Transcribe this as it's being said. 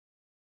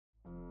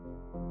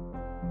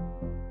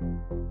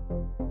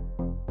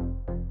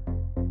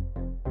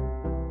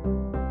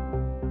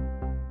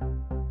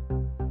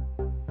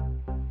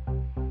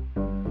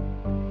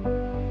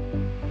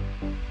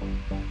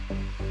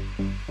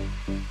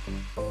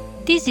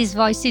This is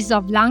Voices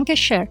of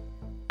Lancashire,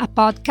 a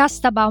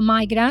podcast about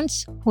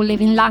migrants who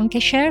live in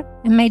Lancashire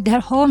and made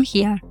their home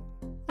here.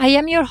 I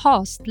am your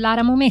host,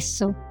 Lara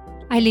Momesso.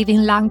 I live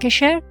in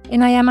Lancashire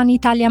and I am an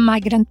Italian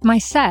migrant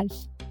myself.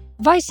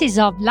 Voices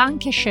of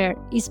Lancashire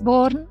is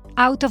born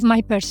out of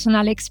my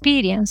personal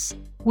experience,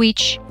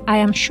 which, I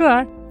am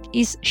sure,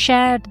 is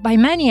shared by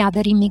many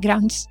other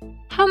immigrants.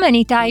 How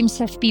many times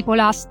have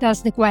people asked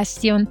us the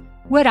question,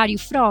 "Where are you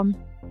from?"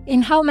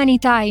 And how many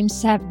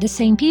times have the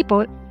same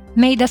people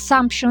made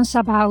assumptions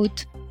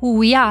about who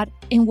we are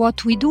and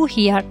what we do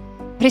here,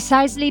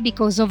 precisely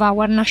because of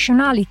our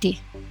nationality?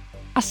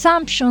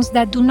 Assumptions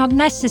that do not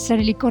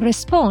necessarily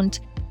correspond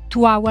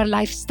to our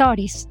life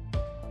stories.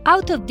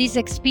 Out of this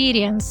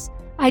experience,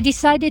 I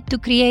decided to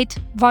create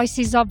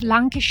Voices of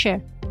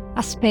Lancashire,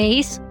 a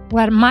space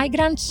where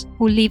migrants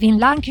who live in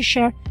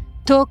Lancashire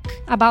talk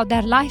about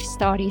their life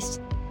stories,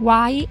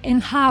 why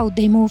and how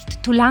they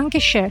moved to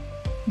Lancashire,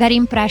 their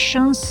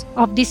impressions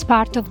of this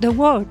part of the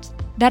world,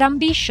 their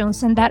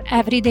ambitions and their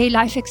everyday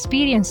life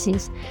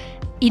experiences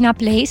in a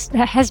place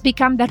that has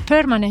become their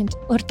permanent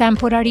or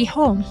temporary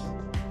home.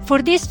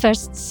 For this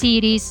first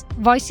series,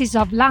 Voices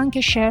of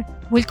Lancashire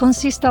will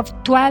consist of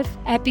 12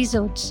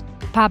 episodes,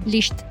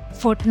 published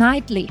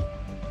fortnightly,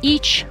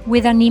 each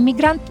with an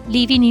immigrant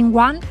living in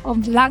one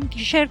of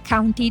Lancashire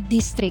County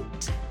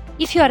districts.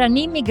 If you are an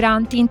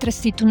immigrant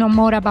interested to know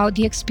more about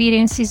the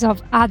experiences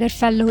of other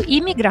fellow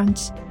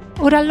immigrants,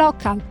 or a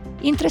local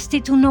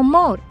interested to know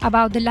more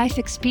about the life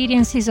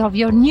experiences of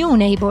your new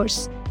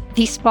neighbors,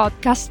 this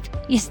podcast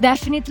is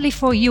definitely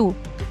for you.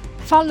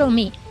 Follow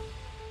me.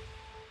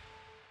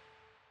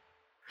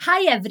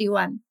 Hi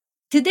everyone.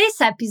 Today's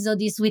episode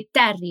is with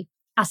Terry,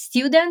 a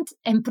student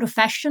and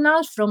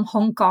professional from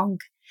Hong Kong.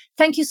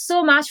 Thank you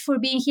so much for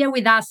being here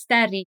with us,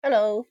 Terry.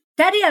 Hello.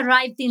 Terry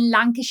arrived in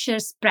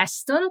Lancashire's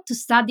Preston to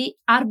study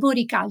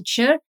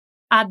arboriculture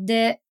at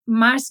the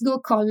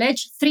Marsgo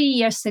College 3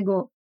 years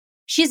ago.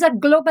 She's a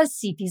global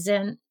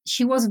citizen.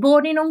 She was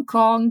born in Hong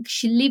Kong.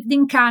 She lived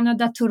in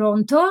Canada,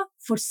 Toronto,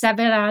 for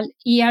several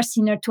years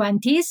in her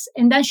 20s,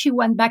 and then she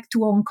went back to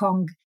Hong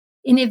Kong.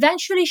 And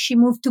eventually she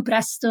moved to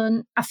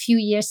Preston a few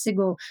years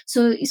ago.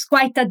 So it's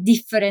quite a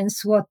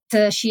difference what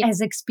she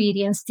has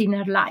experienced in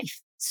her life.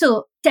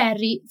 So,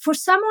 Terry, for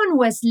someone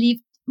who has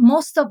lived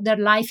most of their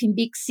life in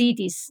big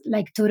cities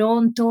like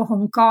Toronto,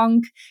 Hong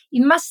Kong,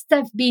 it must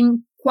have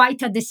been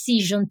quite a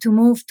decision to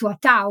move to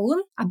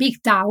a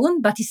big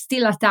town, but it's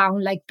still a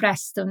town like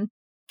Preston.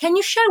 Can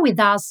you share with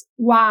us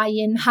why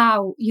and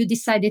how you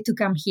decided to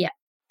come here?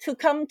 To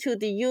come to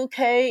the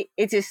UK,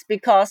 it is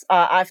because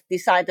I've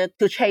decided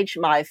to change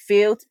my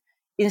field.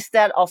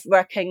 Instead of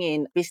working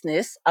in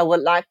business, I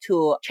would like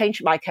to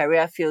change my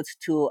career field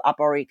to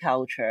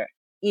arboriculture.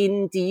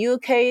 In the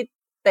UK,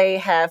 they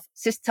have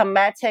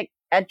systematic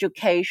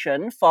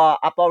education for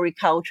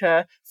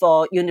arboriculture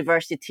for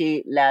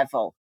university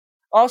level.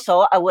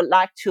 Also, I would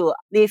like to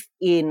live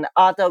in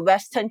other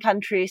Western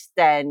countries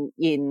than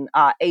in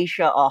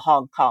Asia or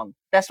Hong Kong.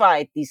 That's why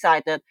I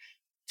decided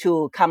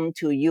to come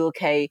to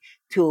UK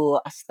to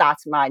start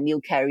my new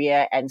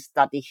career and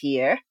study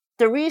here.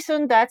 The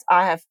reason that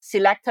I have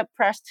selected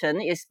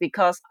Preston is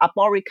because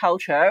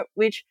arboriculture,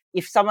 which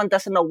if someone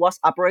doesn't know what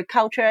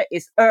arboriculture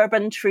is,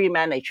 urban tree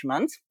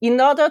management.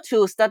 In order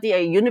to study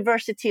a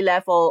university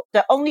level,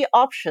 the only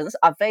options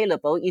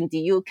available in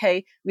the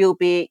UK will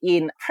be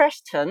in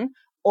Preston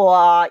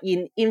or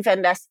in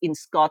Inverness in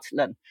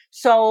Scotland.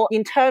 So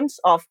in terms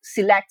of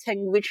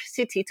selecting which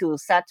city to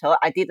settle,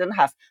 I didn't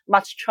have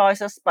much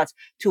choices, but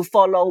to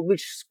follow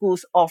which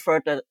schools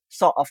offer the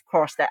sort of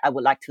course that I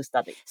would like to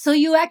study. So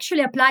you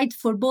actually applied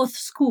for both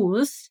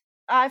schools?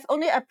 I've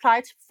only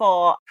applied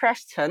for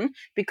Preston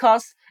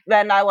because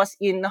when I was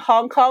in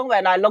Hong Kong,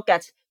 when I look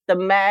at the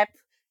map,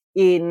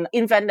 in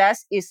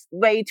Inverness is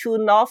way too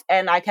north,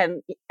 and I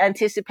can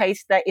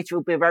anticipate that it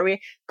will be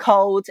very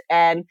cold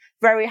and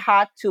very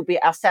hard to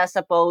be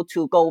accessible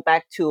to go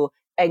back to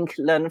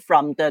England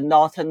from the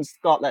northern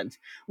Scotland.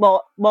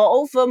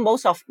 Moreover,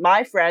 most of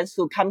my friends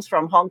who comes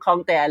from Hong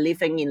Kong, they are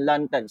living in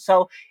London.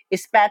 So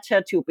it's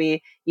better to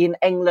be in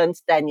England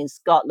than in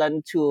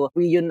Scotland to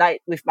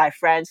reunite with my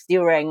friends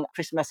during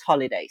Christmas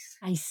holidays.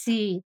 I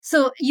see.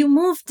 So you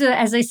moved,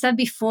 as I said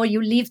before,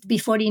 you lived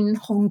before in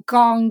Hong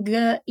Kong,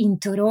 in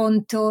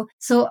Toronto.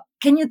 So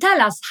can you tell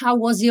us how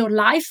was your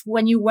life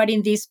when you were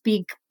in these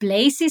big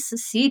places,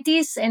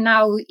 cities, and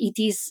how it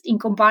is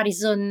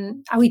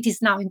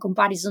now in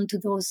comparison to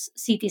those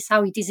cities,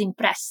 how it is in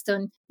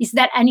Preston? Is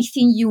there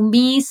anything you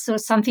miss or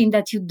something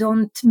that you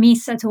don't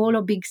miss at all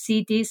of big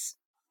cities?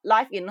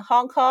 Life in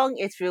Hong Kong,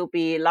 it will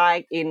be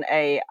like in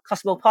a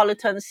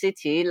cosmopolitan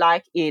city,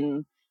 like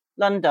in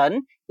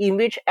London, in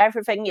which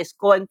everything is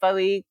going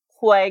very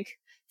quick,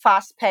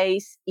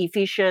 fast-paced,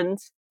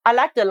 efficient. I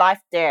like the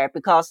life there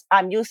because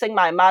I'm using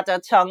my mother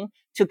tongue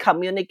to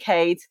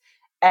communicate,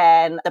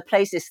 and the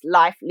place is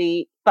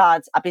lively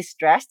but a bit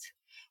stressed.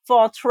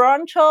 For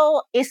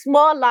Toronto, it's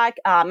more like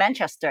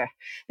Manchester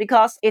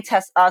because it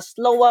has a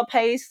slower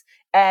pace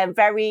and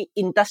very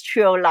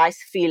industrialized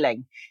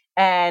feeling.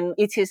 And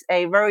it is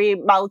a very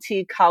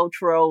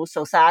multicultural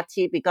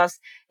society because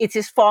it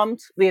is formed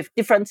with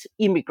different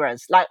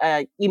immigrants, like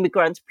an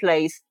immigrant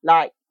place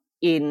like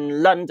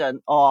in London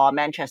or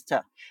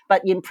Manchester.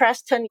 But in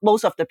Preston,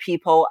 most of the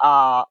people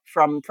are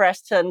from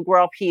Preston,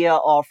 grew up here,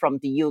 or from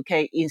the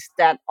UK,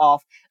 instead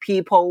of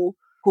people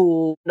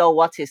who know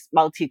what is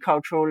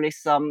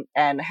multiculturalism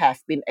and have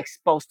been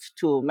exposed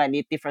to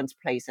many different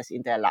places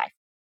in their life.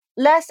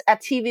 Less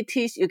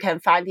activities you can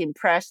find in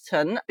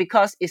Preston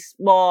because it's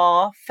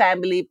more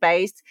family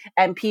based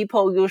and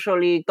people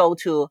usually go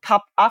to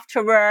pub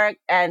after work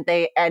and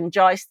they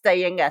enjoy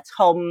staying at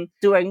home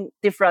doing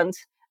different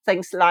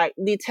things like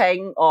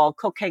knitting or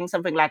cooking,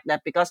 something like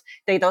that, because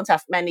they don't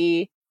have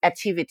many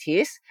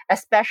activities,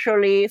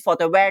 especially for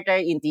the weather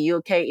in the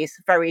UK is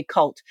very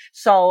cold.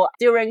 So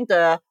during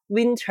the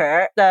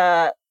winter,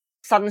 the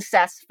sun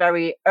sets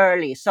very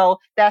early. So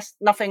there's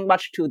nothing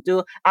much to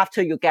do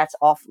after you get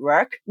off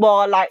work.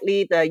 More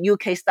likely the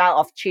UK style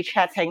of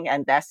chit-chatting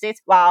and that's it.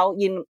 While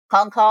in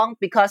Hong Kong,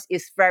 because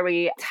it's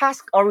very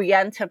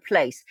task-oriented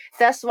place,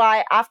 that's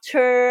why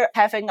after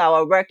having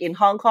our work in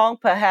Hong Kong,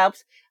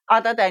 perhaps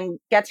other than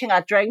getting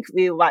a drink,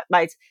 we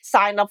might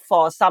sign up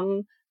for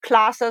some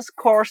classes,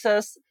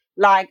 courses,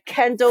 like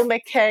candle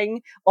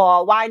making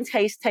or wine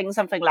tasting,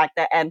 something like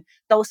that. And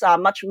those are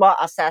much more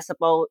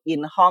accessible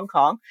in Hong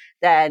Kong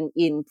than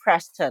in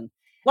Preston.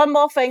 One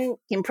more thing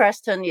in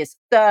Preston is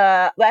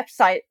the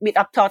website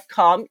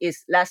meetup.com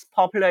is less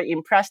popular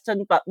in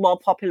Preston, but more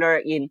popular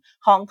in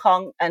Hong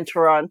Kong and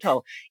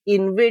Toronto,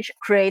 in which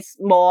creates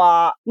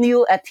more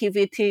new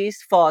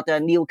activities for the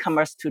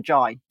newcomers to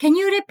join. Can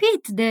you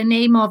repeat the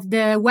name of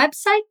the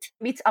website?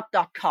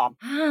 Meetup.com.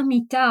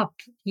 Meetup.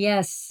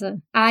 Yes.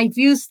 I've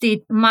used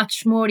it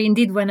much more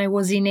indeed when I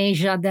was in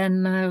Asia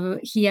than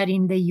here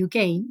in the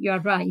UK. You're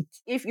right.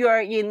 If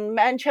you're in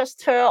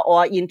Manchester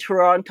or in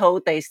Toronto,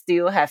 they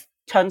still have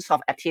tons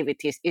of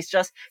activities. It's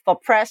just for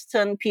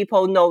Preston,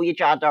 people know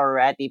each other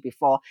already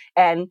before,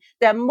 and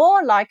they're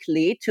more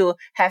likely to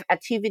have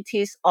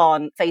activities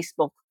on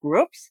Facebook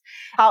groups.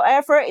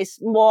 However, it's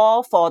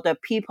more for the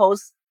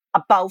people's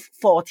above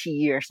 40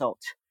 years old.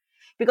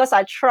 Because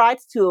I tried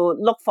to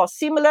look for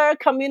similar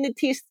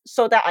communities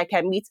so that I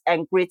can meet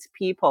and greet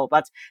people,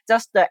 but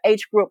just the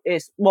age group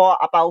is more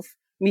above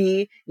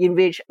me, in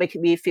which make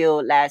me feel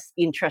less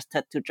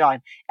interested to join.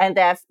 And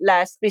they have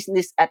less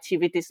business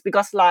activities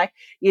because like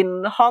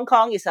in Hong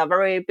Kong, it's a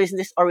very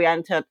business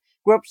oriented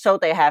group. So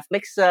they have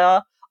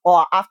mixer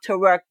or after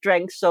work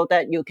drinks so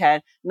that you can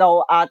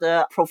know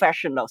other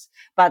professionals.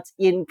 But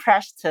in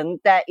Preston,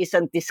 that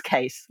isn't this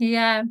case.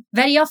 Yeah,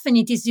 very often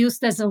it is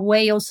used as a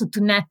way also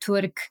to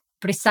network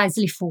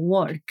precisely for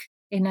work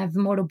and have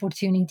more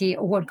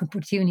work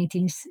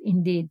opportunities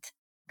indeed.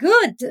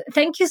 Good.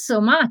 Thank you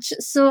so much.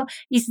 So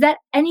is there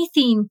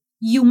anything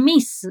you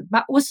miss,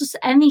 but also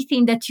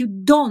anything that you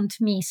don't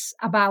miss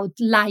about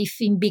life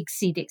in big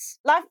cities?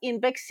 Life in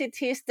big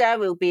cities, there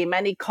will be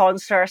many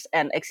concerts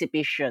and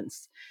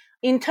exhibitions.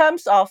 In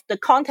terms of the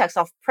context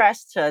of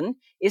Preston,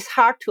 it's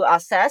hard to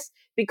assess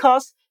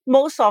because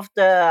most of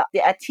the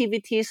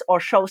activities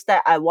or shows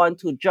that I want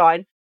to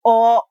join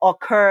all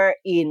occur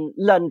in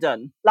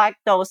London, like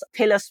those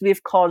Taylor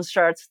Swift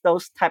concerts,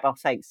 those type of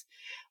things.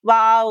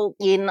 While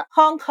in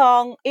Hong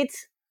Kong, it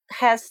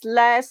has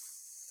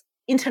less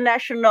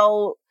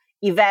international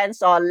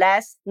events or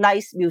less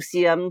nice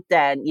museum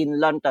than in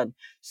London.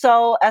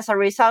 So as a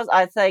result,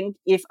 I think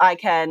if I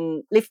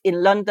can live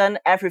in London,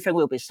 everything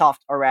will be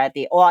solved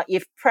already. Or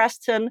if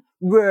Preston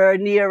were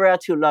nearer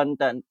to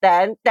London,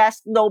 then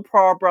there's no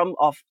problem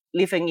of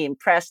living in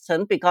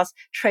Preston because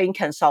train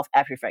can solve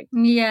everything.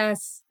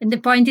 Yes. And the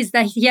point is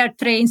that here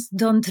trains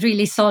don't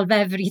really solve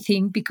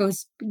everything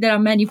because there are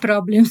many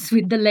problems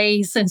with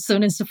delays and so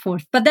on and so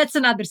forth. But that's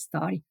another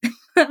story.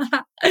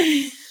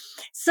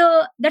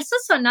 So there's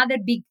also another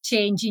big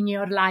change in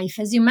your life.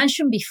 As you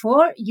mentioned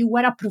before, you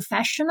were a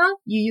professional.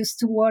 You used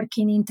to work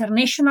in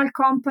international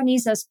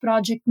companies as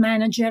project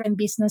manager and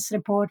business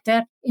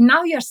reporter. And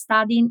now you're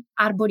studying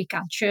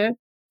arboriculture.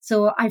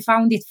 So I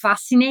found it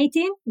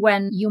fascinating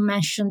when you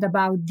mentioned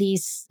about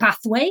this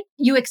pathway.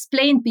 You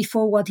explained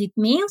before what it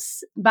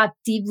means, but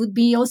it would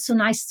be also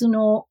nice to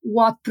know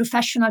what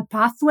professional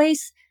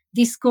pathways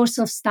this course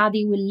of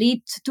study will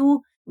lead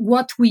to.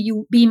 What will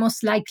you be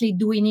most likely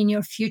doing in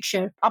your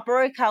future?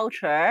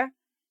 Arboriculture,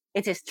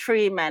 it is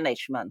tree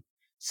management.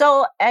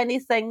 So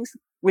anything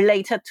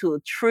related to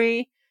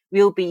tree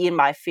will be in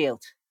my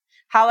field.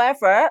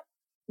 However,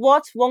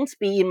 what won't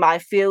be in my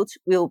field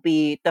will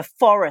be the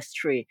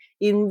forestry,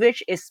 in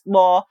which is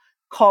more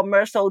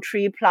commercial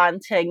tree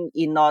planting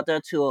in order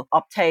to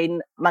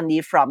obtain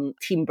money from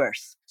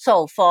timbers.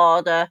 So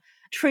for the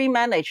tree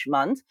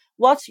management,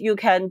 what you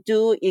can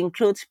do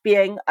includes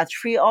being a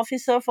tree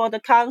officer for the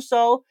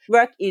council,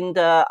 work in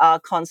the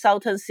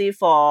consultancy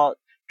for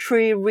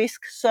tree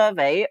risk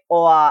survey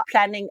or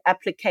planning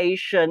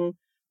application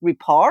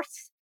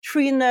reports,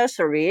 tree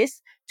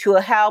nurseries to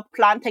help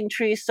planting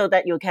trees so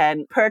that you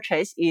can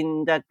purchase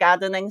in the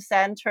gardening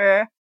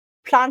center,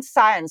 plant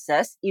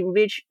sciences in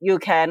which you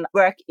can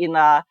work in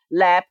a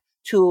lab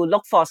to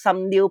look for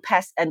some new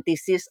pests and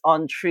disease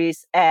on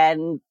trees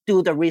and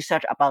do the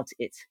research about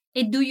it.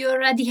 And do you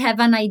already have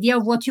an idea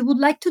of what you would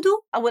like to do?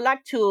 I would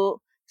like to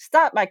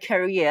start my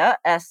career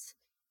as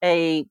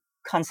a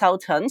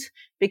consultant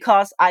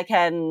because I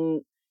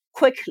can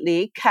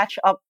quickly catch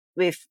up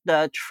with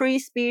the tree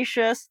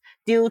species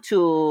due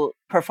to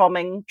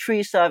performing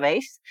tree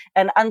surveys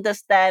and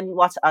understand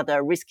what are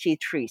the risky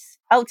trees.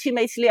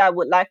 Ultimately, I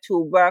would like to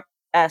work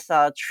as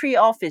a tree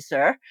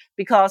officer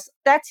because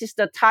that is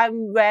the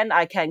time when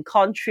I can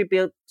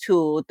contribute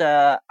to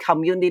the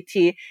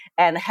community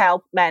and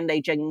help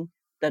managing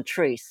the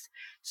trees.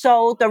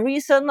 So the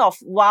reason of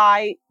why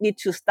I need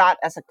to start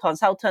as a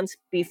consultant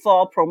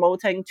before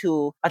promoting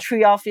to a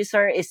tree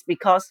officer is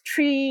because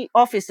tree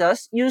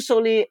officers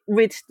usually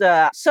read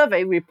the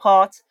survey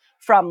report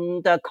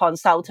from the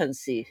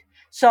consultancy.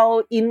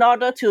 So in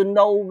order to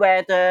know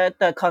whether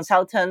the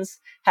consultants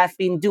have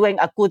been doing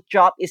a good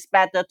job, it's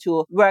better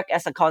to work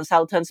as a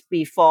consultant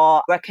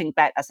before working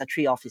back as a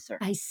tree officer.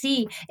 I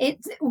see.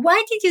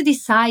 Why did you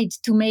decide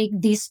to make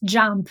this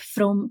jump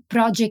from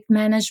project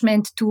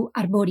management to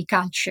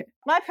arboriculture?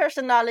 My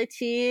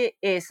personality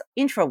is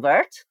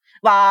introvert.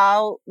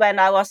 While when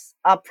I was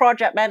a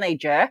project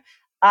manager,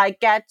 I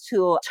get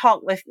to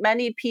talk with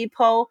many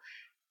people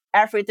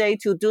every day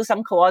to do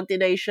some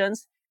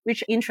coordinations,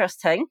 which is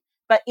interesting.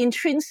 But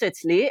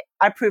intrinsically,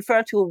 I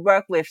prefer to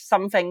work with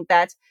something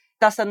that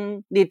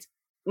doesn't need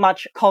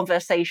much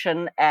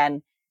conversation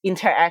and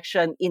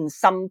interaction in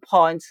some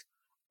points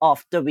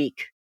of the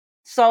week.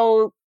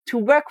 So to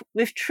work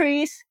with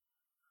trees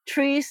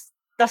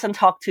doesn't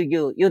talk to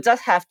you. You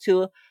just have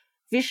to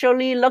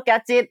visually look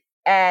at it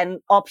and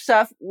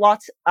observe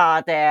what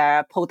are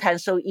their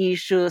potential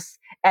issues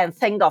and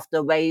think of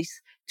the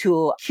ways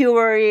to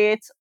cure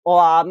it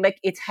or make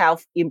its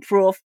health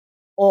improve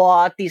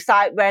or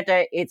decide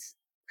whether it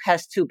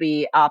has to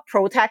be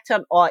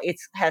protected or it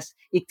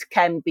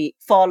can be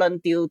fallen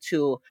due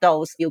to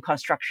those new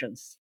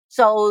constructions.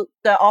 So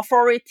the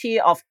authority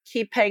of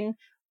keeping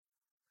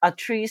a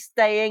tree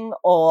staying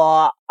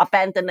or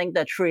abandoning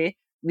the tree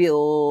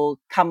will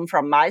come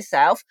from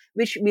myself,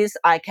 which means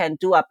I can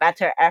do a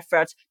better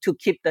effort to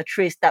keep the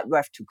trees that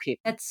worth to keep.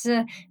 That's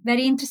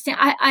very interesting.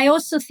 I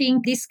also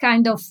think this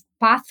kind of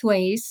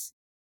pathways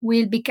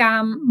will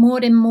become more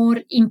and more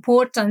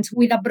important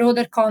with a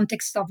broader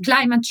context of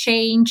climate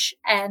change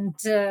and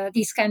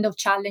these kind of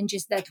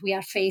challenges that we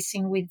are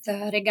facing with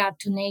regard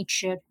to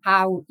nature,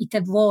 how it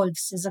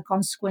evolves as a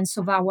consequence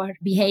of our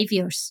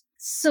behaviors.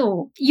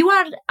 So you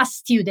are a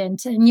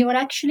student and you're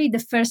actually the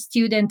first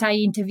student I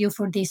interview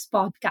for this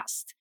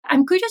podcast.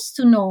 I'm curious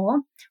to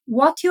know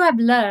what you have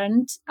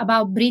learned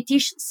about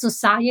British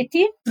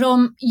society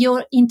from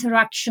your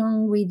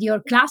interaction with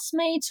your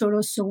classmates or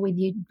also with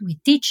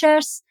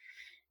teachers.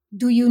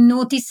 Do you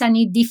notice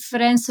any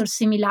difference or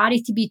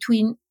similarity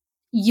between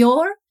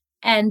your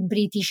and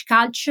British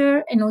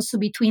culture and also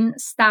between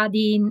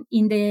studying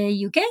in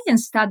the UK and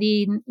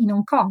studying in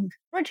Hong Kong?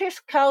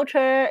 British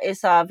culture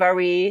is a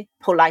very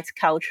polite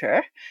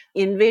culture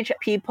in which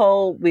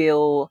people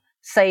will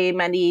say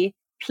many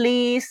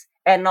please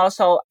and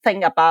also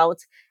think about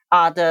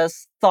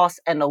others' thoughts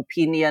and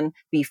opinion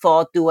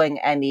before doing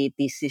any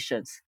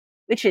decisions,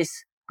 which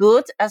is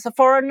good as a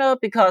foreigner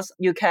because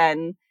you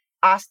can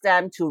ask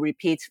them to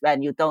repeat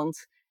when you don't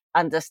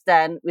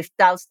understand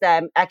without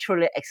them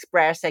actually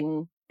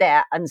expressing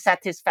their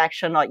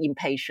unsatisfaction or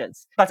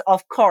impatience. But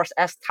of course,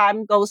 as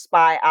time goes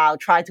by, I'll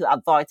try to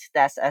avoid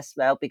that as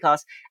well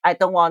because I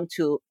don't want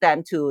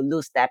them to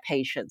lose their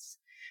patience.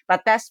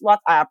 But that's what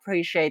I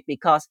appreciate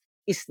because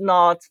it's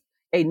not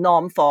a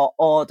norm for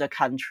all the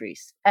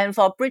countries. And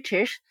for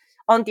British,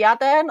 on the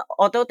other hand,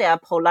 although they are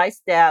polite,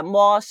 they are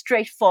more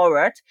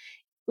straightforward.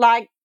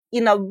 Like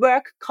in a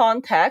work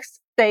context,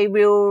 they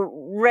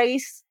will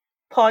raise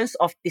points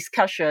of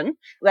discussion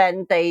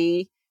when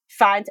they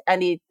find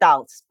any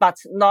doubts, but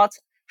not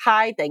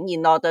hiding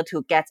in order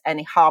to get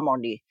any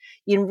harmony,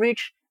 in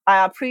which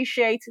I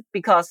appreciate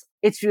because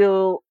it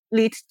will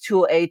lead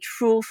to a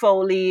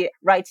truthfully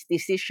right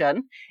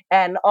decision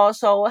and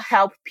also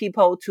help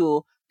people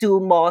to do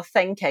more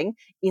thinking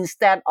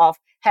instead of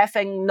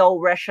having no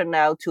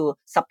rationale to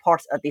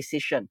support a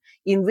decision,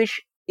 in which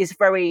is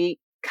very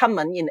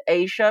common in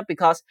Asia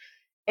because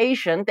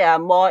Asian, they are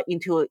more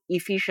into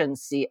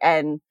efficiency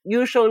and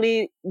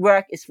usually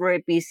work is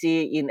very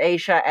busy in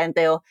Asia and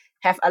they'll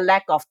have a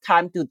lack of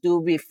time to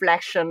do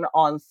reflection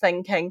on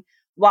thinking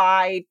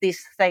why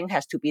this thing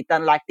has to be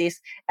done like this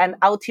and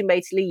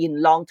ultimately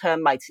in long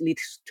term might lead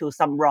to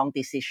some wrong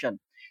decision.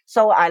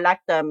 So I like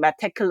the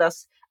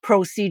meticulous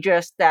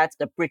procedures that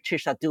the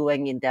British are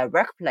doing in their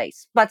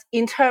workplace. But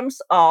in terms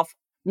of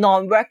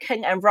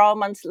non-working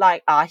environments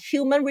like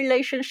human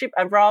relationship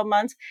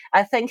environment,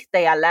 I think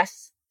they are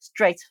less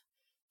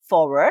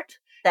straightforward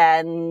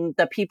than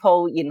the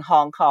people in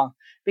Hong Kong.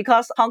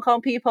 Because Hong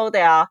Kong people,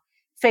 they are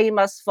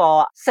famous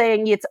for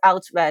saying it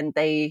out when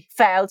they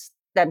felt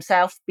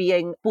themselves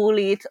being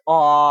bullied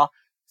or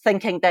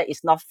thinking that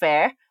it's not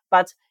fair.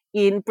 But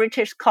in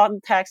British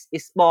context,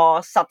 it's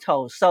more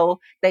subtle. So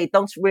they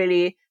don't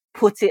really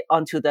put it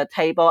onto the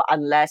table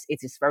unless it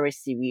is very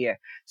severe.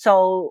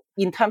 So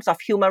in terms of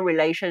human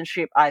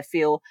relationship, I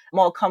feel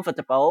more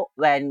comfortable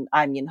when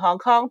I'm in Hong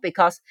Kong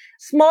because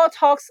small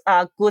talks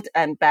are good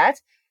and bad.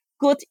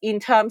 Good in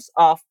terms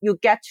of you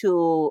get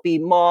to be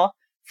more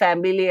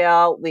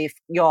familiar with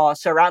your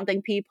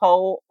surrounding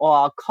people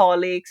or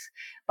colleagues.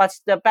 But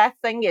the bad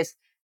thing is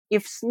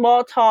if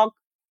small talk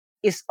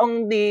is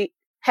only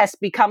has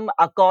become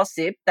a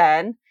gossip,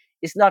 then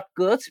it's not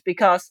good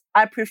because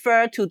I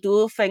prefer to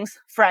do things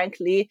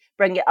frankly,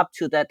 bring it up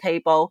to the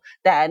table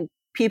than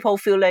people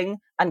feeling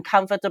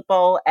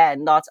uncomfortable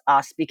and not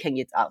speaking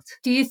it out.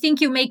 Do you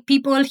think you make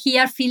people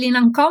here feeling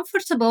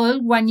uncomfortable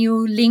when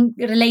you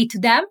relate to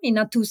them in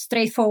a too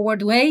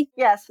straightforward way?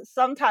 Yes,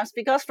 sometimes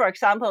because, for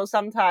example,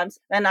 sometimes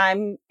when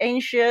I'm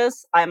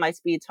anxious, I might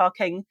be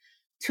talking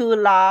too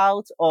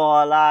loud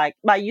or like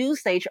my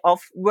usage of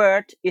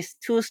word is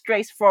too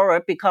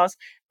straightforward because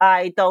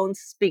I don't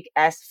speak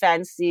as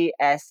fancy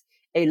as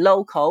a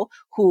local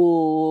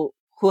who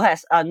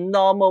has a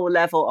normal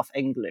level of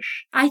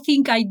English. I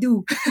think I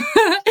do.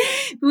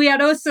 We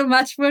are also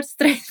much more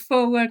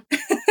straightforward.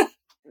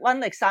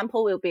 One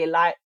example will be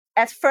like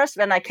at first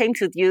when I came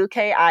to the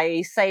UK,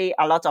 I say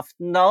a lot of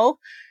no,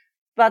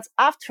 but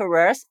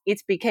afterwards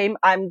it became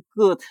I'm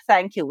good,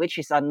 thank you, which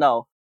is a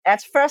no.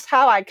 At first,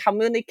 how I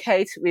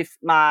communicate with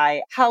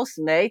my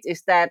housemate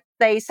is that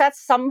they said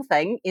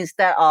something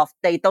instead of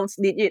they don't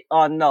need it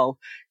or no.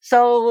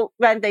 So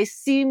when they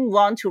seem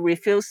want to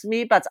refuse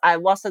me, but I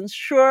wasn't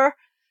sure,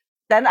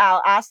 then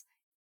I'll ask,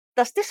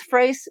 does this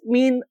phrase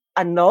mean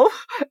a no?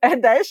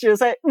 And then she'll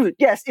say,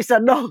 yes, it's a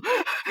no.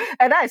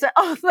 And I say,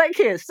 oh, thank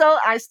you. So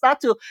I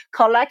start to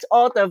collect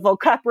all the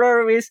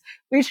vocabularies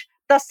which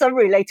doesn't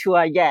relate to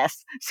a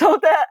yes, so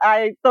that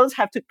I don't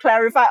have to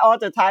clarify all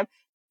the time,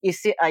 is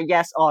it a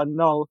yes or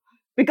no?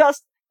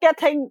 Because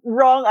getting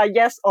wrong a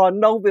yes or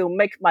no will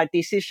make my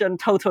decision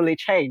totally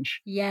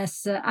change.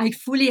 Yes, I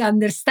fully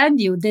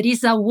understand you. There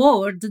is a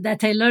word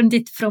that I learned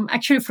it from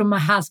my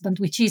husband,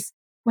 which is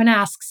when I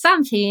ask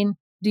something,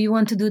 do you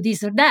want to do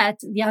this or that?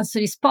 The answer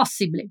is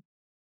possibly.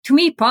 To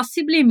me,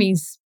 possibly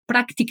means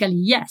practically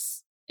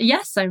yes.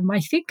 Yes, I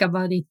might think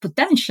about it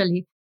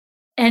potentially.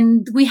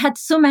 And we had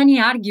so many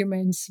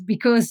arguments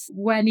because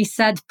when he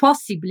said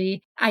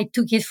possibly, I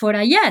took it for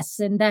a yes.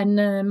 And then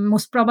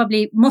most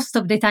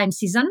of the times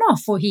is a no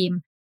for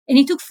him. And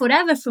it took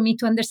forever for me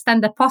to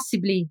understand that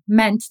possibly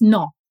meant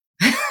no.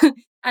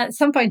 At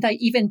some point, I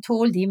even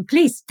told him,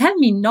 please tell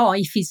me no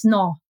if it's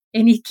no.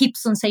 And he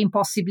keeps on saying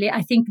possibly.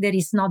 I think there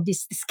is not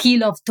this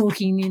skill of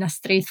talking in a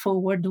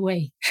straightforward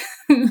way.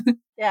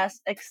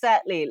 Yes,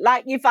 exactly.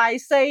 Like if I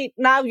say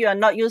now you are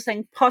not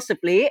using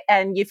possibly,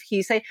 and if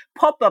he say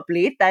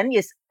probably, then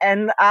it's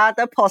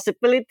another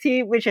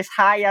possibility which is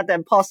higher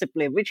than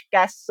possibly, which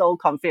gets so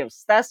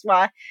confused. That's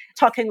why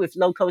talking with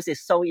locals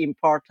is so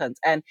important.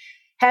 And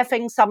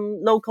having some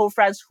local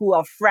friends who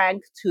are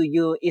frank to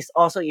you is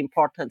also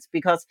important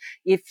because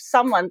if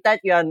someone that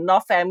you are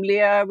not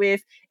familiar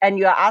with and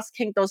you are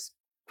asking those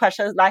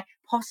questions like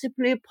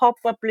possibly,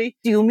 probably,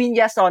 do you mean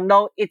yes or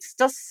no? It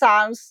just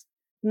sounds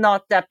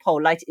not that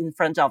polite in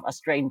front of a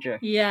stranger.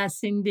 Yes,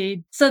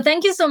 indeed. So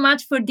thank you so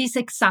much for these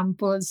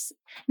examples.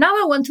 Now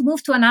I want to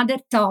move to another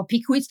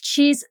topic, which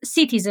is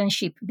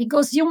citizenship,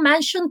 because you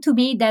mentioned to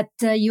me that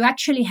you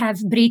actually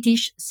have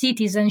British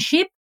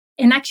citizenship.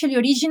 And actually,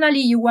 originally,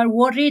 you were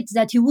worried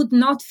that you would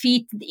not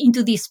fit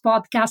into this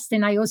podcast.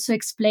 And I also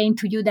explained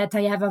to you that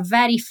I have a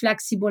very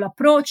flexible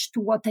approach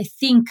to what I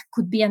think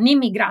could be an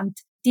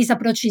immigrant. This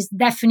approach is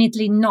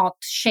definitely not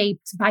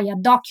shaped by a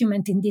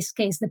document, in this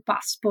case, the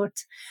passport.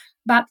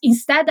 But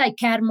instead, I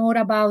care more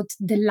about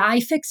the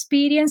life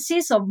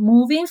experiences of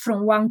moving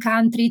from one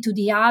country to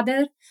the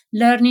other,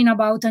 learning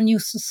about a new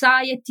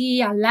society,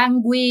 a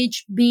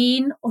language,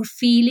 being or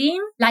feeling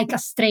like a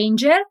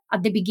stranger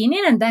at the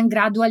beginning, and then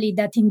gradually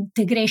that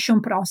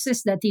integration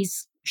process that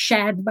is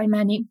shared by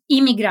many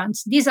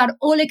immigrants. These are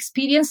all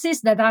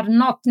experiences that are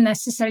not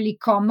necessarily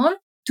common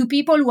to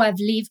people who have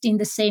lived in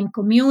the same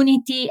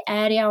community,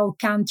 area, or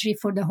country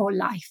for the whole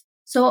life.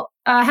 So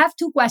I have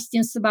two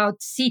questions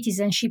about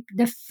citizenship.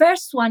 The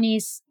first one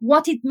is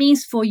what it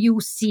means for you,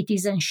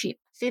 citizenship.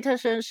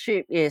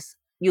 Citizenship is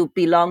you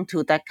belong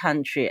to that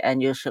country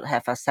and you should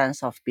have a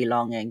sense of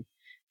belonging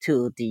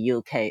to the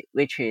UK,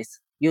 which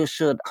is you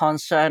should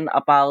concern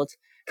about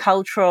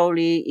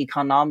culturally,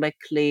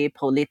 economically,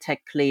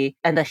 politically,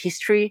 and the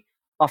history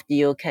of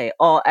the UK,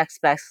 all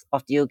aspects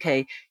of the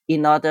UK,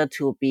 in order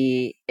to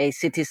be a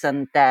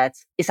citizen that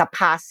is a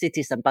past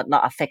citizen, but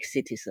not a fake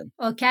citizen.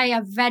 Okay,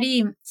 a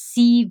very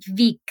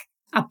civic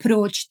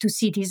approach to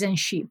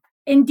citizenship.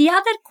 And the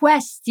other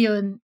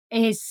question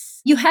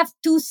is you have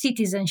two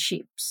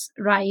citizenships,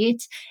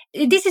 right?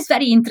 This is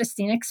very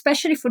interesting,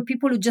 especially for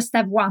people who just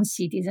have one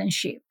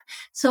citizenship.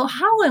 So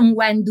how and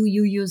when do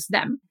you use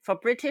them? For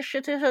British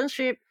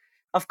citizenship,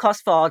 of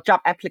course, for job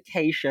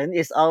application,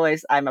 it's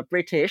always I'm a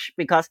British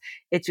because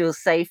it will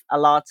save a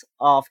lot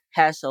of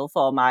hassle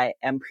for my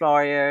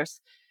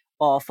employers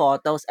or for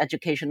those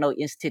educational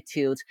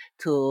institutes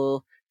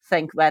to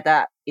think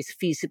whether it's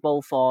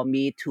feasible for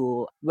me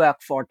to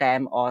work for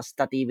them or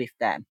study with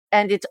them.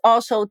 And it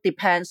also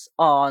depends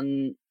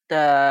on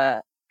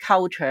the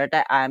culture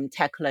that I'm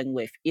tackling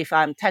with. If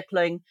I'm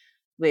tackling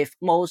with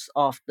most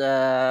of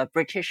the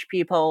British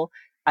people,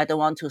 I don't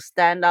want to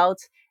stand out.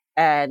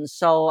 And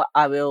so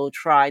I will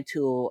try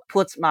to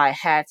put my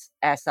head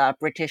as a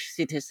British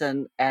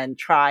citizen and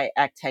try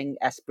acting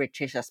as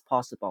British as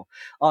possible.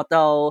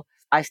 Although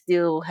I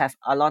still have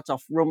a lot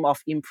of room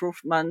of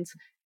improvement,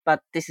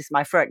 but this is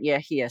my third year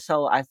here.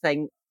 So I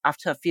think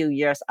after a few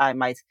years, I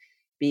might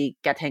be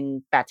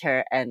getting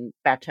better and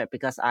better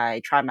because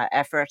I try my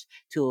effort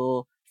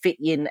to fit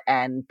in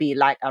and be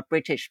like a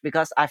British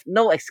because I've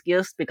no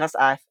excuse because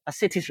I have a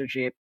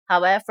citizenship.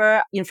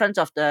 However, in front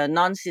of the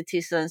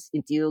non-citizens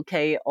in the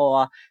UK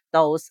or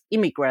those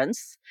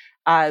immigrants,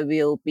 I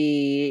will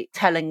be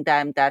telling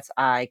them that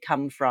I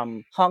come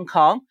from Hong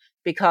Kong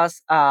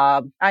because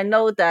I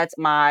know that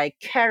my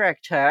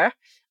character,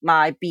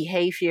 my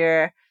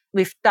behavior,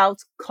 without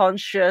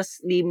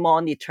consciously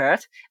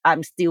monitored,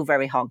 I'm still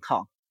very Hong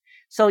Kong.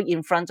 So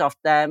in front of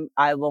them,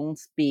 I won't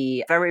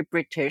be very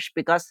British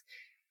because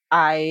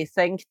I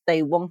think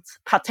they won't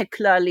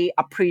particularly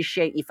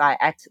appreciate if I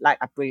act like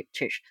a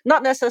British.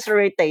 Not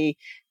necessarily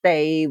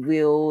they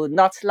will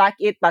not like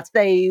it, but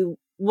they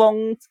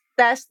won't.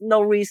 There's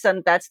no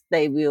reason that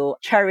they will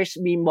cherish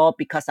me more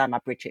because I'm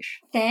a British.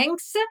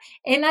 Thanks.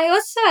 And I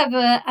also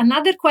have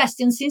another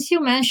question. Since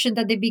you mentioned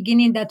at the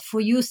beginning that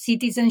for you,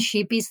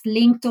 citizenship is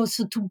linked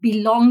also to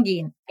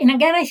belonging. And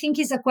again, I think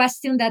it's a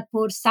question that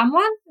for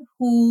someone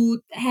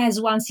who has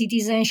one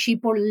citizenship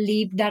or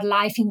live their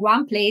life in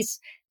one place,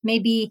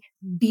 maybe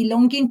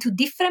belonging to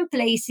different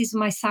places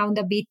might sound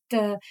a bit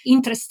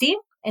interesting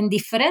and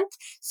different.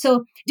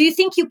 So do you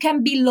think you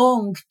can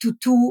belong to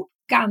two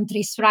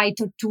countries, right,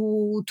 or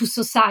to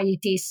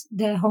societies,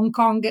 the Hong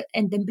Kong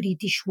and the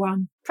British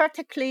one?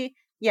 Practically,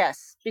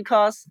 yes,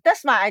 because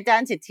that's my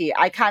identity.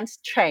 I can't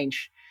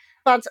change.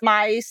 But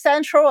my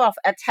central of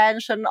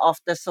attention of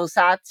the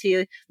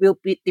society will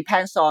be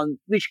depends on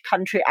which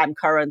country I'm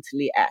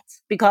currently at.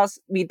 Because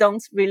we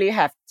don't really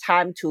have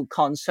time to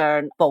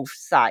concern both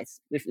sides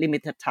with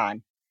limited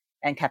time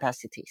and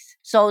capacities.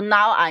 So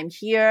now I'm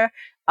here.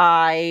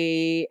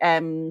 I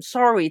am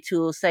sorry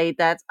to say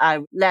that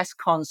I'm less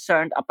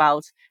concerned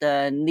about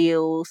the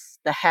news,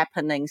 the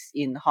happenings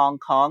in Hong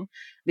Kong,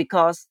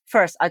 because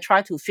first I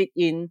try to fit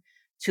in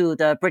to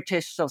the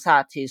British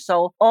society.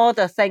 So all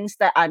the things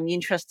that I'm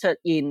interested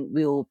in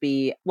will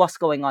be what's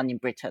going on in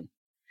Britain.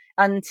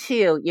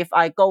 Until if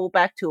I go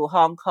back to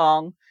Hong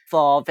Kong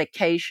for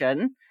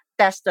vacation,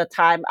 that's the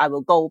time I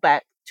will go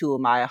back to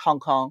my Hong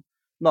Kong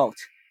mode.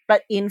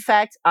 But in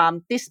fact,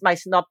 this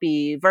might not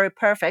be very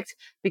perfect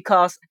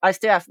because I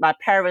still have my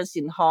parents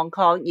in Hong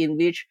Kong, in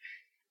which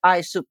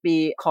I should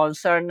be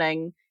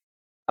concerning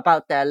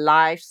about their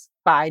lives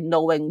by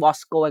knowing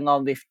what's going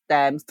on with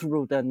them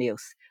through the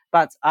news.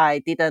 But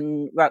I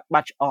didn't work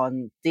much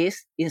on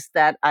this.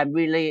 Instead, I'm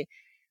really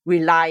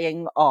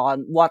relying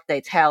on what they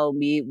tell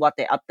me, what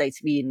they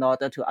update me in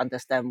order to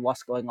understand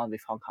what's going on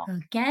with Hong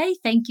Kong. Okay,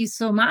 thank you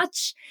so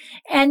much.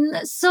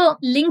 And so,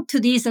 linked to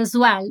this as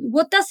well,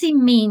 what does it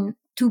mean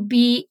to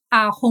be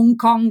a Hong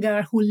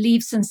Konger who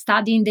lives and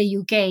studies in the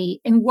UK?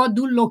 And what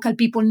do local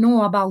people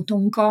know about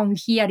Hong Kong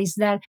here? Is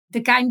there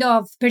the kind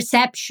of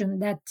perception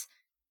that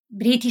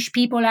British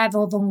people have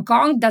of Hong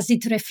Kong? Does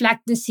it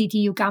reflect the city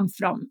you come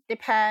from?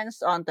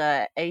 Depends on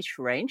the age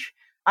range.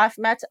 I've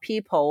met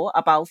people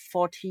about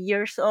 40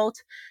 years old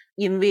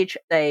in which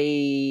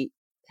they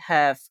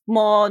have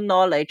more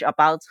knowledge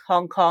about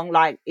Hong Kong,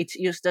 like it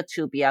used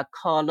to be a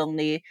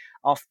colony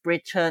of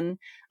Britain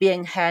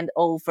being handed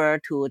over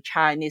to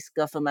Chinese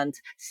government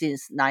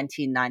since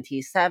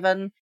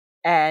 1997.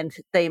 And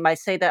they might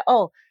say that,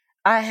 oh,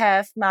 I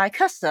have my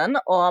cousin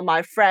or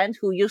my friend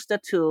who used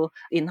to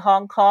in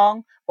Hong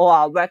Kong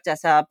or worked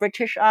as a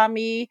British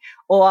Army,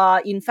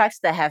 or in fact,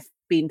 they have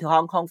been to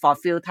Hong Kong for a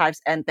few times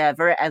and they're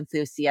very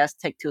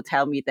enthusiastic to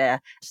tell me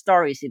their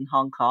stories in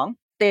Hong Kong.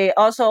 They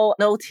also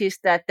noticed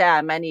that there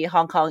are many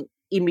Hong Kong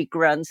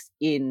immigrants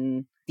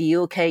in the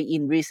UK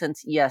in recent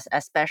years,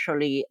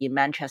 especially in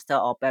Manchester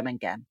or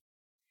Birmingham.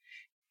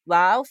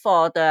 While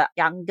for the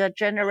younger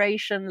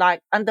generation,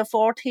 like under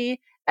 40,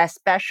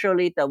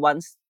 especially the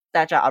ones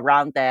that are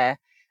around their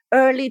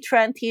early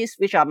 20s,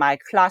 which are my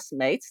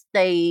classmates,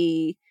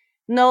 they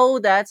know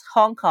that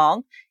Hong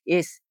Kong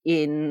is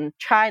in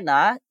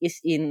China,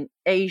 is in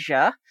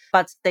Asia,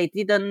 but they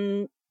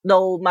didn't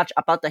know much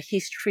about the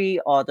history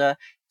or the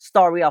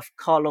story of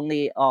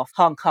colony of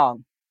Hong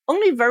Kong.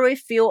 Only very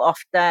few of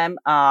them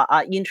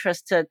are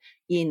interested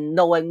in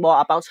knowing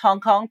more about Hong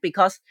Kong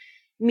because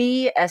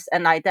me as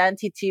an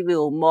identity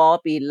will more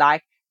be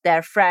like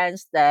their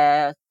friends,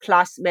 their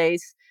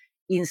classmates,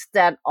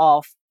 instead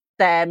of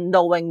them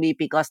knowing me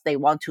because they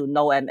want to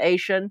know an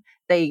Asian.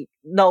 They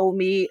know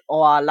me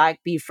or like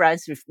be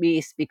friends with me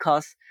is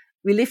because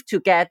we live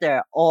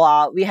together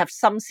or we have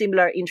some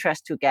similar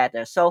interests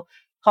together. So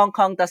Hong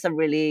Kong doesn't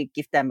really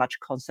give them much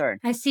concern.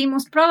 I see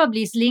most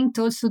probably is linked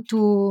also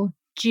to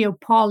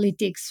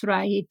geopolitics,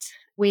 right,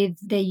 with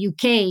the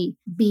UK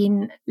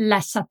being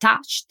less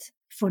attached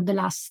for the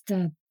last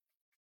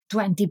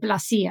 20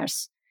 plus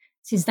years,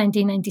 since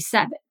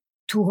 1997,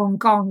 to Hong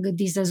Kong.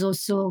 This has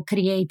also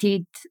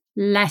created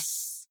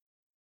less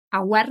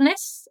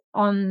awareness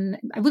on,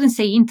 I wouldn't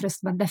say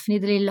interest, but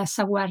definitely less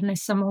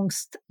awareness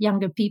amongst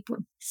younger people.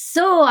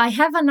 So I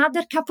have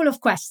another couple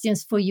of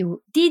questions for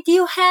you. Did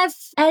you have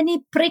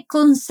any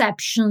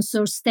preconceptions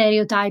or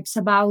stereotypes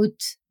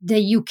about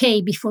the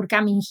UK before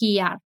coming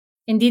here?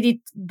 And did it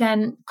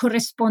then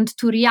correspond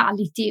to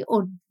reality,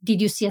 or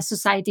did you see a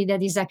society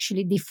that is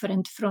actually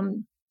different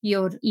from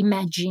your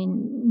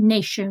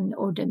imagination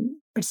or the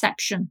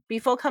perception?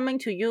 Before coming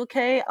to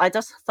UK, I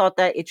just thought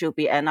that it will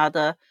be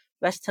another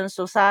Western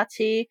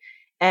society,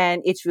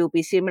 and it will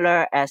be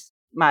similar as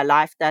my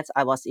life that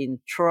I was in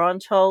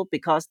Toronto,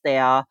 because they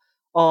are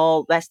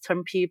all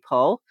Western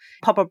people,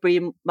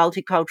 probably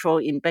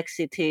multicultural in big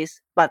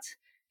cities, but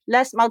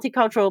less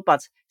multicultural,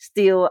 but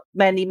still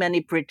many,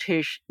 many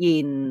British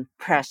in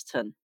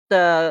Preston.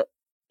 The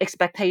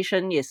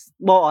expectation is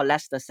more or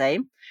less the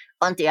same.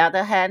 On the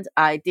other hand,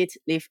 I did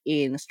live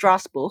in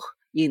Strasbourg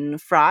in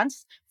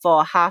France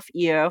for half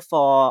year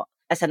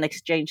as an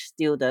exchange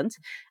student.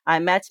 I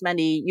met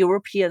many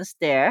Europeans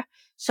there.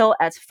 So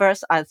at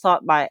first, I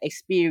thought my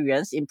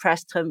experience in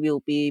Preston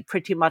will be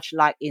pretty much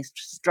like in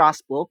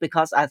Strasbourg,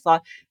 because I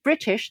thought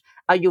British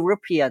are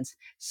Europeans.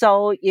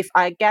 So if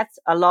I get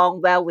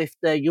along well with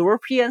the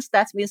Europeans,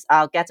 that means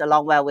I'll get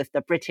along well with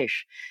the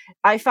British.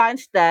 I find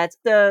that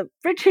the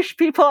British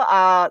people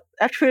are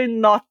actually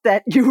not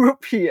that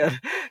European.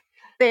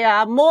 They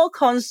are more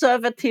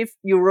conservative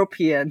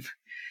European.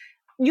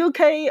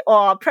 UK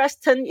or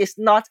Preston is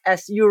not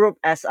as Europe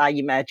as I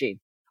imagine,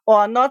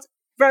 or not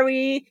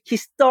very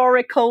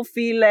historical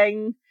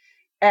feeling,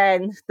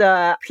 and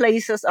the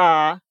places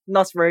are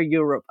not very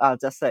Europe, I'll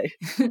just say.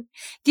 Do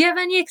you have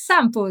any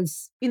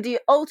examples? In the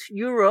old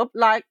Europe,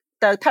 like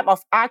the type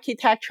of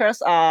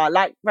architectures are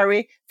like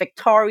very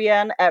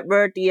Victorian,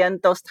 Edwardian,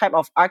 those type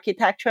of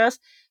architectures.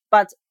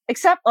 But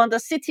except on the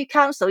city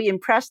council in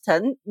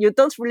Preston, you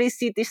don't really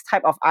see this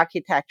type of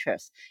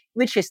architectures,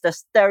 which is the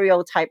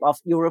stereotype of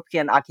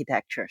European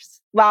architectures.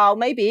 While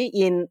maybe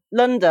in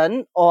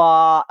London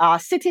or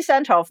city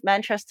centre of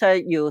Manchester,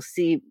 you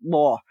see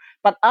more.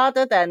 But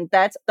other than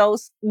that,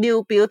 those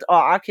new build or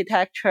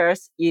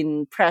architectures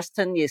in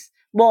Preston is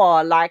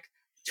more like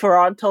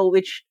Toronto,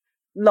 which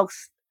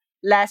looks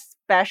less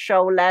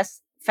special,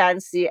 less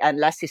fancy, and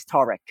less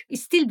historic.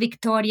 It's still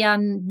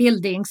Victorian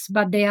buildings,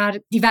 but they are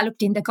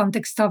developed in the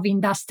context of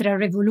industrial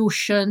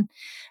revolution,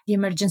 the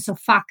emergence of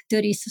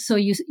factories. So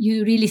you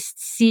really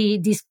see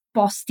these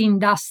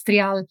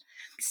post-industrial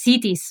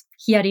cities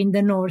here in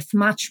the north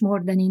much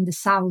more than in the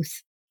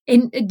south.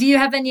 And do you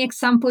have any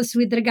examples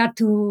with regard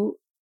to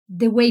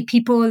the way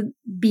people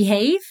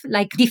behave,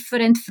 like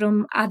different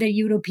from other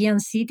European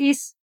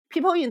cities?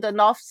 People in the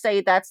north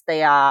say that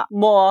they are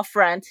more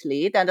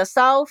friendly than the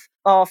south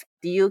of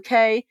the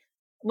UK.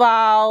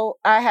 While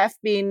I have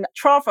been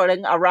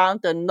traveling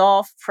around the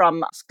north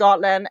from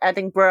Scotland,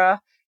 Edinburgh,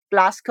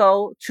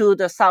 Glasgow to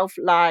the south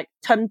like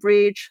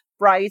Tunbridge,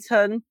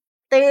 Brighton,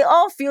 they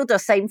all feel the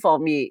same for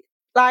me,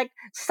 like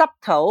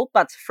subtle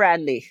but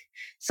friendly.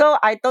 So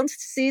I don't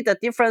see the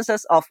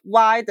differences of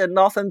why the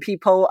northern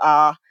people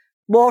are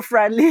more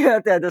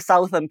friendlier than the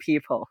southern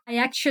people. I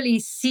actually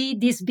see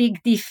this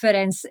big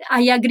difference.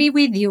 I agree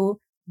with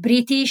you.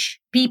 British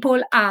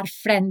people are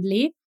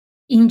friendly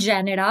in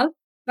general,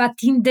 but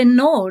in the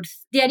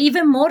north, they are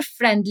even more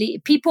friendly.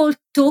 People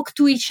talk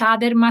to each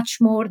other much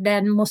more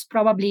than most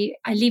probably.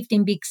 I lived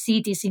in big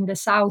cities in the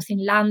south,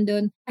 in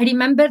London. I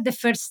remember the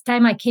first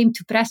time I came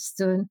to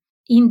Preston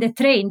in the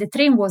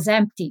train was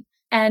empty,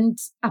 and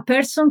a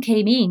person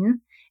came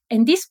in,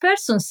 and this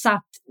person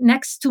sat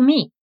next to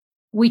me,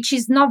 which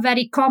is not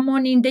very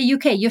common in the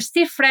UK. You're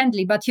still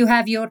friendly, but you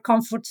have your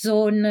comfort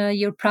zone,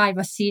 your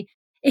privacy.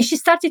 And she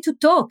started to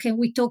talk, and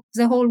we talked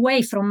the whole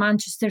way from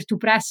Manchester to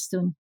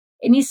Preston.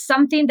 And it's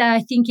something that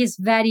I think is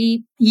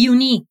very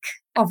unique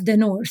of the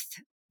North.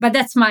 But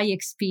that's my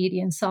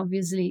experience,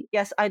 obviously.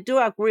 Yes, I do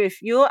agree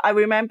with you. I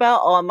remember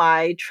on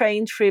my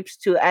train trips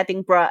to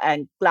Edinburgh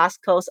and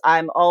Glasgow,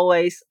 I'm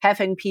always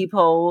having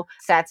people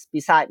sat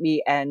beside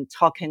me and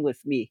talking with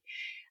me.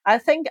 I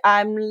think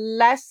I'm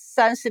less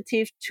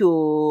sensitive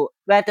to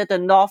whether the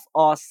North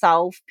or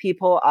South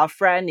people are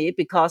friendly,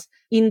 because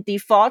in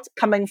default,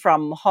 coming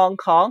from Hong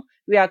Kong,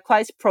 we are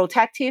quite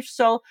protective.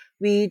 So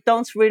we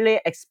don't really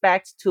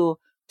expect to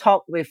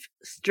talk with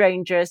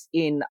strangers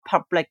in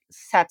public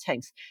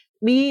settings.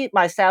 Me,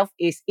 myself,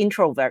 is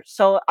introvert.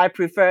 So I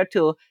prefer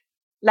to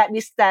let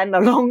me stand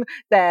alone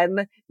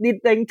than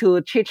needing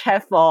to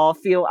chit-chat for a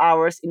few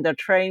hours in the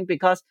train,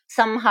 because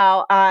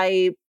somehow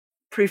I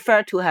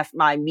prefer to have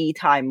my me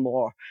time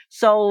more.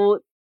 So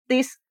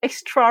this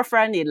extra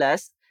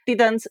friendliness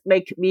didn't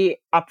make me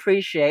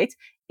appreciate.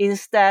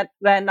 Instead,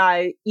 when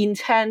I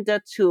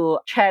intended to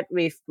chat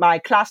with my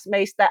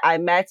classmates that I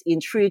met in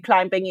tree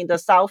climbing in the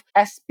south,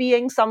 as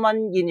being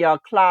someone in your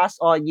class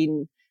or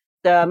in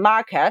the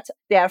market,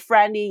 they are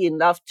friendly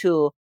enough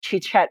to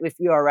chit chat with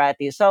you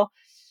already. So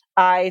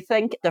I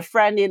think the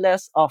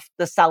friendliness of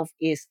the South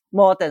is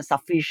more than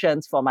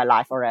sufficient for my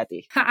life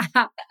already.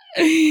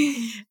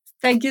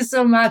 Thank you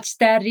so much,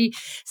 Terry.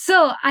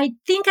 So I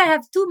think I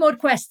have two more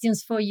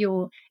questions for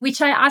you, which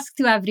I ask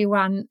to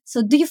everyone.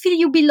 So do you feel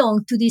you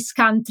belong to this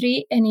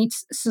country and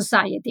its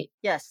society?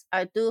 Yes,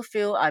 I do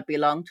feel I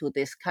belong to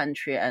this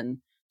country and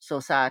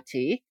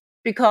society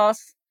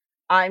because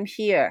I'm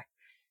here.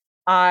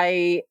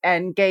 I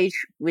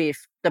engage with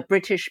the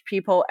British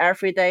people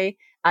every day.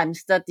 I'm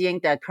studying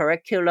their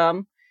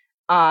curriculum.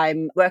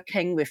 I'm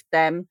working with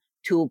them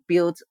to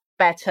build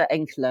better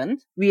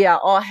England. We are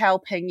all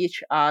helping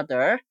each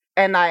other.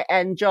 And I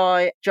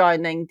enjoy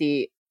joining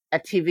the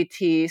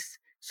activities,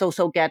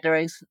 social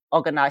gatherings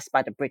organized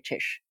by the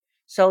British.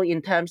 So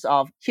in terms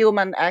of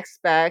human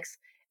aspects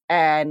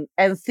and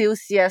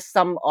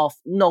enthusiasm of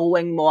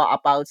knowing more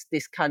about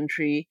this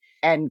country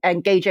and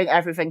engaging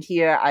everything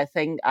here, I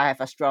think I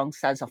have a strong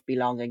sense of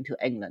belonging to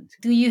England.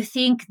 Do you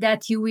think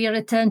that you will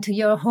return to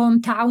your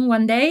hometown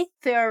one day?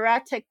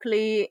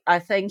 Theoretically, I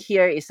think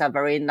here is a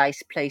very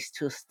nice place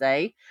to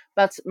stay.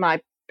 But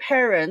my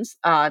parents,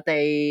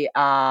 they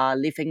are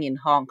living in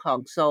Hong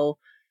Kong. So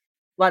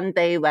one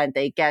day when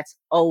they get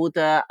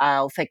older,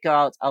 I'll figure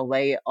out a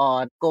way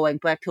on going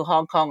back to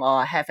Hong Kong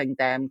or having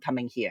them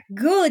coming here.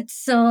 Good.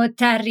 So,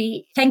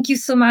 Terry, thank you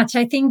so much.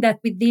 I think that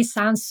with this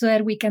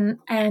answer, we can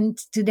end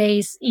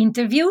today's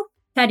interview.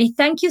 Terry,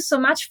 thank you so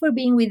much for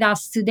being with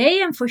us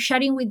today and for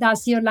sharing with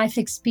us your life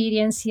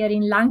experience here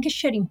in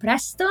Lancashire, in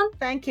Preston.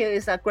 Thank you.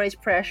 It's a great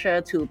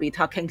pleasure to be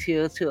talking to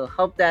you too.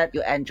 Hope that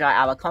you enjoy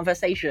our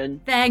conversation.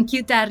 Thank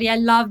you, Terry. I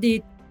loved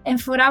it. And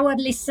for our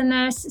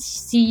listeners,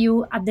 see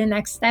you at the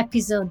next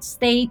episode.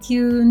 Stay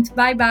tuned.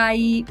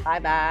 Bye-bye.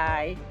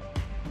 Bye-bye.